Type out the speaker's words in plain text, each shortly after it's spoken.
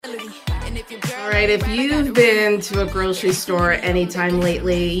All right, if you've been to a grocery store anytime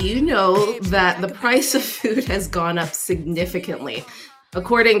lately, you know that the price of food has gone up significantly.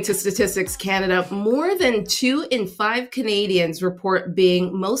 According to Statistics Canada, more than 2 in 5 Canadians report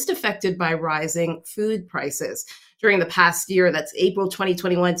being most affected by rising food prices. During the past year, that's April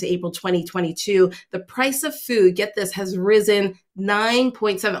 2021 to April 2022, the price of food, get this, has risen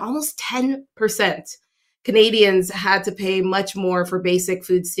 9.7, almost 10%. Canadians had to pay much more for basic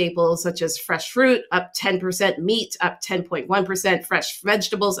food staples such as fresh fruit, up 10%, meat, up 10.1%, fresh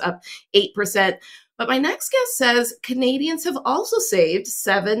vegetables, up 8%. But my next guest says Canadians have also saved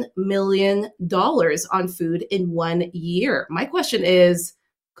 $7 million on food in 1 year. My question is,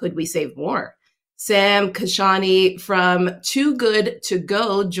 could we save more? Sam Kashani from Too Good To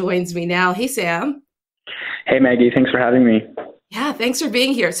Go joins me now. Hey, Sam. Hey, Maggie. Thanks for having me. Yeah, thanks for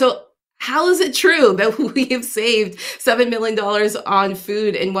being here. So how is it true that we have saved $7 million on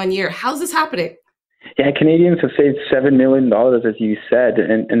food in 1 year? How's this happening? Yeah, Canadians have saved $7 million, as you said.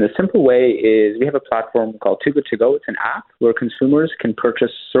 And the simple way is we have a platform called Too Good To Go. It's an app where consumers can purchase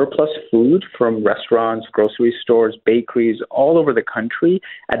surplus food from restaurants, grocery stores, bakeries all over the country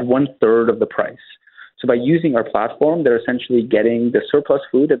at 1/3 of the price. So by using our platform, they're essentially getting the surplus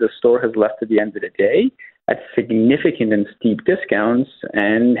food that the store has left at the end of the day at significant and steep discounts,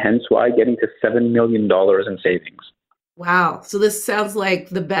 and hence why getting to $7 million in savings. Wow. So this sounds like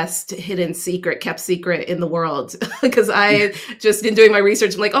the best hidden secret, kept secret in the world. Because I just in doing my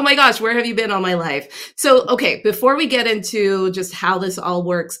research, I'm like, oh my gosh, where have you been all my life? So, okay, before we get into just how this all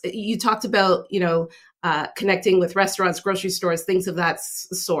works, you talked about, connecting with restaurants, grocery stores, things of that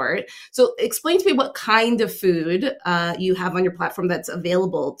sort. So explain to me what kind of food you have on your platform that's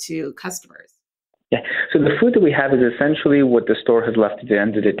available to customers. Yeah. So the food that we have is essentially what the store has left at the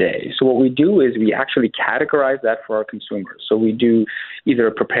end of the day. So what we do is we actually categorize that for our consumers. So we do either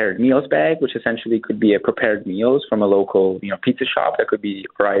a prepared meals bag, which essentially could be a prepared meals from a local, pizza shop. That could be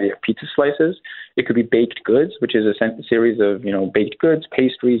a variety of pizza slices. It could be baked goods, which is a series of, baked goods,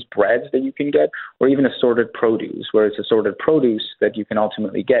 pastries, breads that you can get, or even assorted produce, where it's assorted produce that you can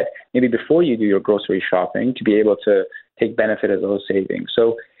ultimately get maybe before you do your grocery shopping to be able to take benefit of those savings.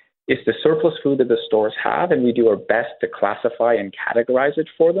 So it's the surplus food that the stores have, and we do our best to classify and categorize it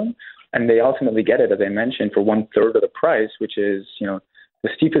for them. And they ultimately get it, as I mentioned, for 1/3 of the price, which is, the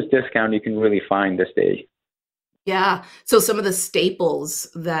steepest discount you can really find this day. Yeah. So some of the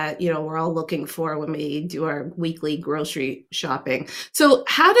staples that, we're all looking for when we do our weekly grocery shopping. So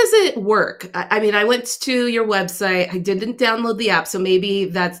how does it work? I mean, I went to your website. I didn't download the app, so maybe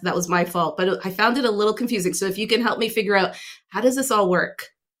that was my fault, but I found it a little confusing. So if you can help me figure out, how does this all work?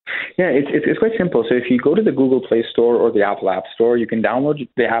 Yeah, it's quite simple. So if you go to the Google Play Store or the Apple App Store, you can download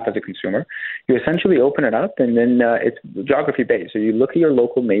the app as a consumer. You essentially open it up, and then it's geography based. So you look at your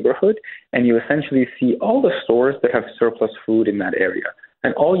local neighborhood, and you essentially see all the stores that have surplus food in that area.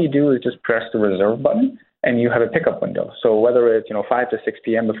 And all you do is just press the reserve button, and you have a pickup window. So whether it's 5 to 6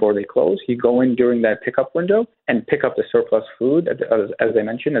 p.m. before they close, you go in during that pickup window and pick up the surplus food, as I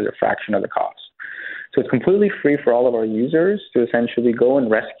mentioned, as a fraction of the cost. So it's completely free for all of our users to essentially go and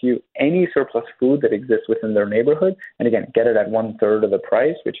rescue any surplus food that exists within their neighborhood, and again, get it at 1/3 of the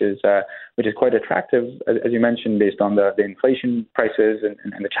price, which is quite attractive, as you mentioned, based on the inflation prices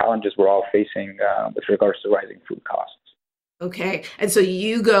and the challenges we're all facing with regards to rising food costs. Okay. And so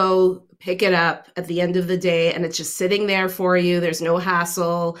you go pick it up at the end of the day, and it's just sitting there for you. There's no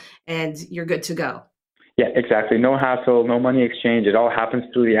hassle, and you're good to go. Yeah, exactly. No hassle, no money exchange. It all happens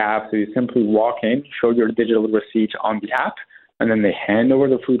through the app. So you simply walk in, show your digital receipt on the app, and then they hand over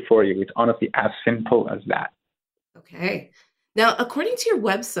the food for you. It's honestly as simple as that. Okay. Now, according to your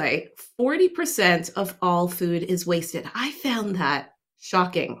website, 40% of all food is wasted. I found that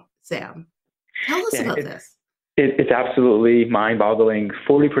shocking, Sam. Tell us about this. It's absolutely mind-boggling.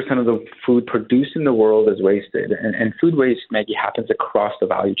 40% of the food produced in the world is wasted. And food waste, Maggie, happens across the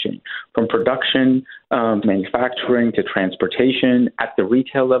value chain, from production, manufacturing to transportation, at the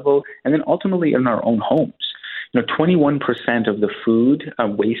retail level, and then ultimately in our own homes. 21% of the food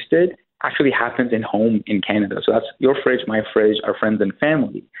wasted actually happens in home in Canada. So that's your fridge, my fridge, our friends and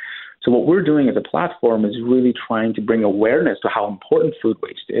family. So what we're doing as a platform is really trying to bring awareness to how important food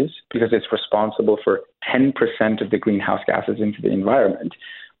waste is, because it's responsible for 10% of the greenhouse gases into the environment,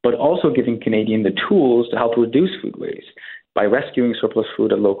 but also giving Canadians the tools to help reduce food waste by rescuing surplus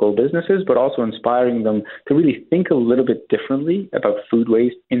food at local businesses, but also inspiring them to really think a little bit differently about food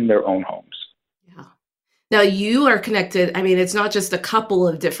waste in their own homes. Now you are connected. I mean, it's not just a couple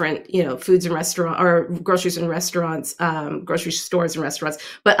of different, foods and restaurant or groceries and restaurants, grocery stores and restaurants,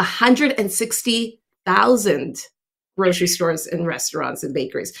 but 160,000 grocery stores and restaurants and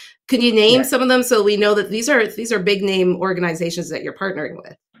bakeries. Can you name some of them so we know that these are big name organizations that you're partnering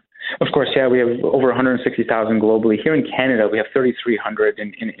with? Of course, yeah. We have over 160,000 globally. Here in Canada, we have 3,300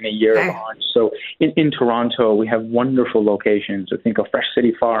 in a year of launch. So in Toronto, we have wonderful locations. So think of Fresh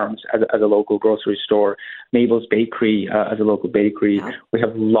City Farms as a local grocery store, Mabel's Bakery as a local bakery. Yeah. We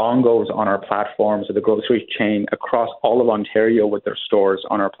have Longo's on our platform, so the grocery chain across all of Ontario with their stores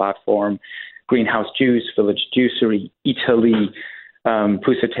on our platform. Greenhouse Juice, Village Juicery, Italy,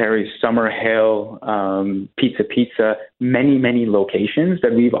 Pusateri, Summerhill, Pizza, many locations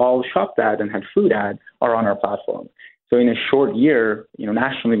that we've all shopped at and had food at are on our platform. So in a short year,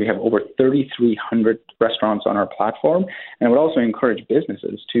 nationally, we have over 3,300 restaurants on our platform. And I would also encourage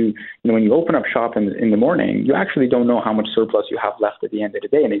businesses to, when you open up shop in the morning, you actually don't know how much surplus you have left at the end of the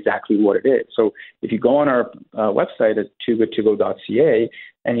day and exactly what it is. So if you go on our website at toogoodtogo.ca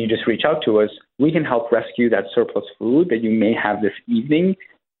and you just reach out to us, we can help rescue that surplus food that you may have this evening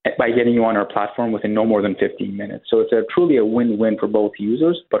by getting you on our platform within no more than 15 minutes. So it's truly a win-win for both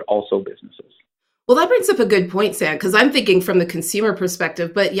users, but also businesses. Well, that brings up a good point, Sam, because I'm thinking from the consumer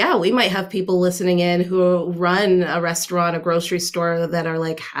perspective, but yeah, we might have people listening in who run a restaurant, a grocery store that are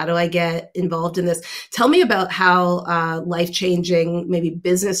like, how do I get involved in this? Tell me about how life-changing, maybe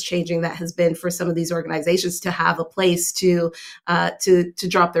business-changing that has been for some of these organizations to have a place to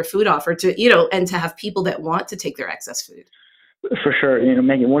drop their food off or and to have people that want to take their excess food. For sure,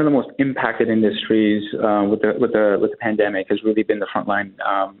 Megan, one of the most impacted industries with the pandemic has really been the frontline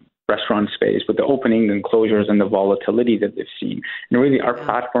restaurant space, with the openings and closures and the volatility that they've seen. And really, our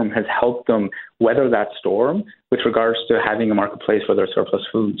platform has helped them weather that storm with regards to having a marketplace for their surplus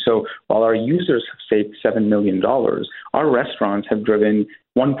food. So while our users have saved $7 million, our restaurants have driven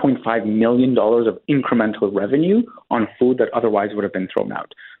 $1.5 million of incremental revenue on food that otherwise would have been thrown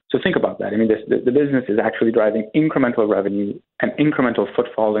out. So think about that. I mean, the business is actually driving incremental revenue and incremental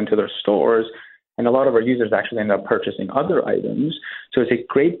footfall into their stores. And a lot of our users actually end up purchasing other items. So it's a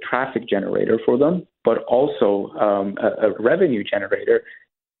great traffic generator for them, but also a revenue generator,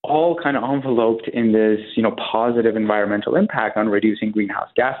 all kind of enveloped in this, positive environmental impact on reducing greenhouse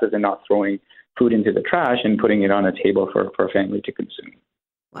gases and not throwing food into the trash and putting it on a table for a family to consume.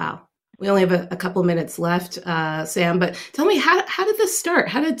 Wow. We only have a couple minutes left, Sam, but tell me, how did this start?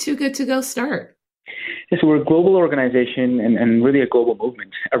 How did Too Good To Go start? So we're a global organization and really a global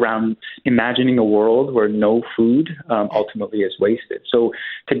movement around imagining a world where no food ultimately is wasted. So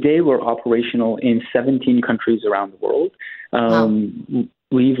today we're operational in 17 countries around the world.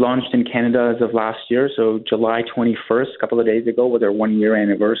 We've launched in Canada as of last year. So July 21st, a couple of days ago, was our 1-year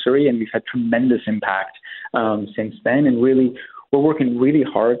anniversary, and we've had tremendous impact since then. And really, we're working really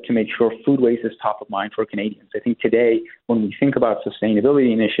hard to make sure food waste is top of mind for Canadians. I think today, when we think about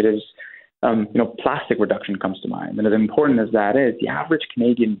sustainability initiatives, plastic reduction comes to mind. And as important as that is, the average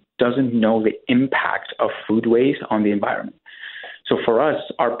Canadian doesn't know the impact of food waste on the environment. So for us,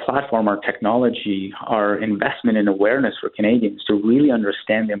 our platform, our technology, our investment in awareness for Canadians to really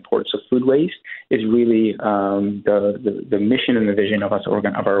understand the importance of food waste is really the mission and the vision of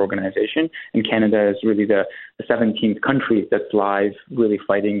our organization. And Canada is really the 17th country that's live, really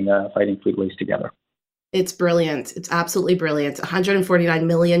fighting food waste together. It's brilliant. It's absolutely brilliant. 149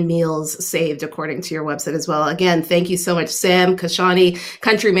 million meals saved, according to your website as well. Again, thank you so much, Sam Kashani,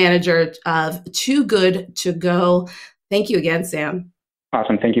 country manager of Too Good To Go. Thank you again, Sam.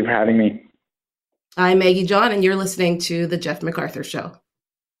 Awesome. Thank you for having me. I'm Maggie John, and you're listening to The Jeff MacArthur Show.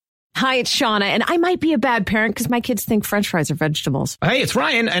 Hi, it's Shauna, and I might be a bad parent because my kids think French fries are vegetables. Hey, it's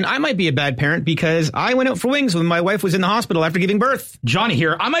Ryan, and I might be a bad parent because I went out for wings when my wife was in the hospital after giving birth. Johnny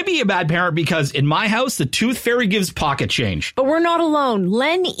here. I might be a bad parent because in my house, the tooth fairy gives pocket change. But we're not alone.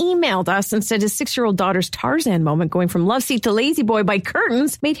 Len emailed us and said his 6-year-old daughter's Tarzan moment going from love seat to lazy boy by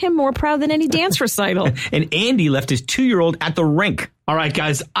curtains made him more proud than any dance recital. And Andy left his 2-year-old at the rink. All right,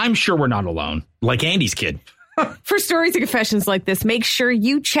 guys, I'm sure we're not alone. Like Andy's kid. For stories and confessions like this, make sure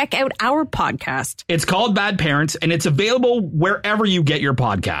you check out our podcast. It's called Bad Parents, and it's available wherever you get your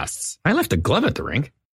podcasts. I left a glove at the rink.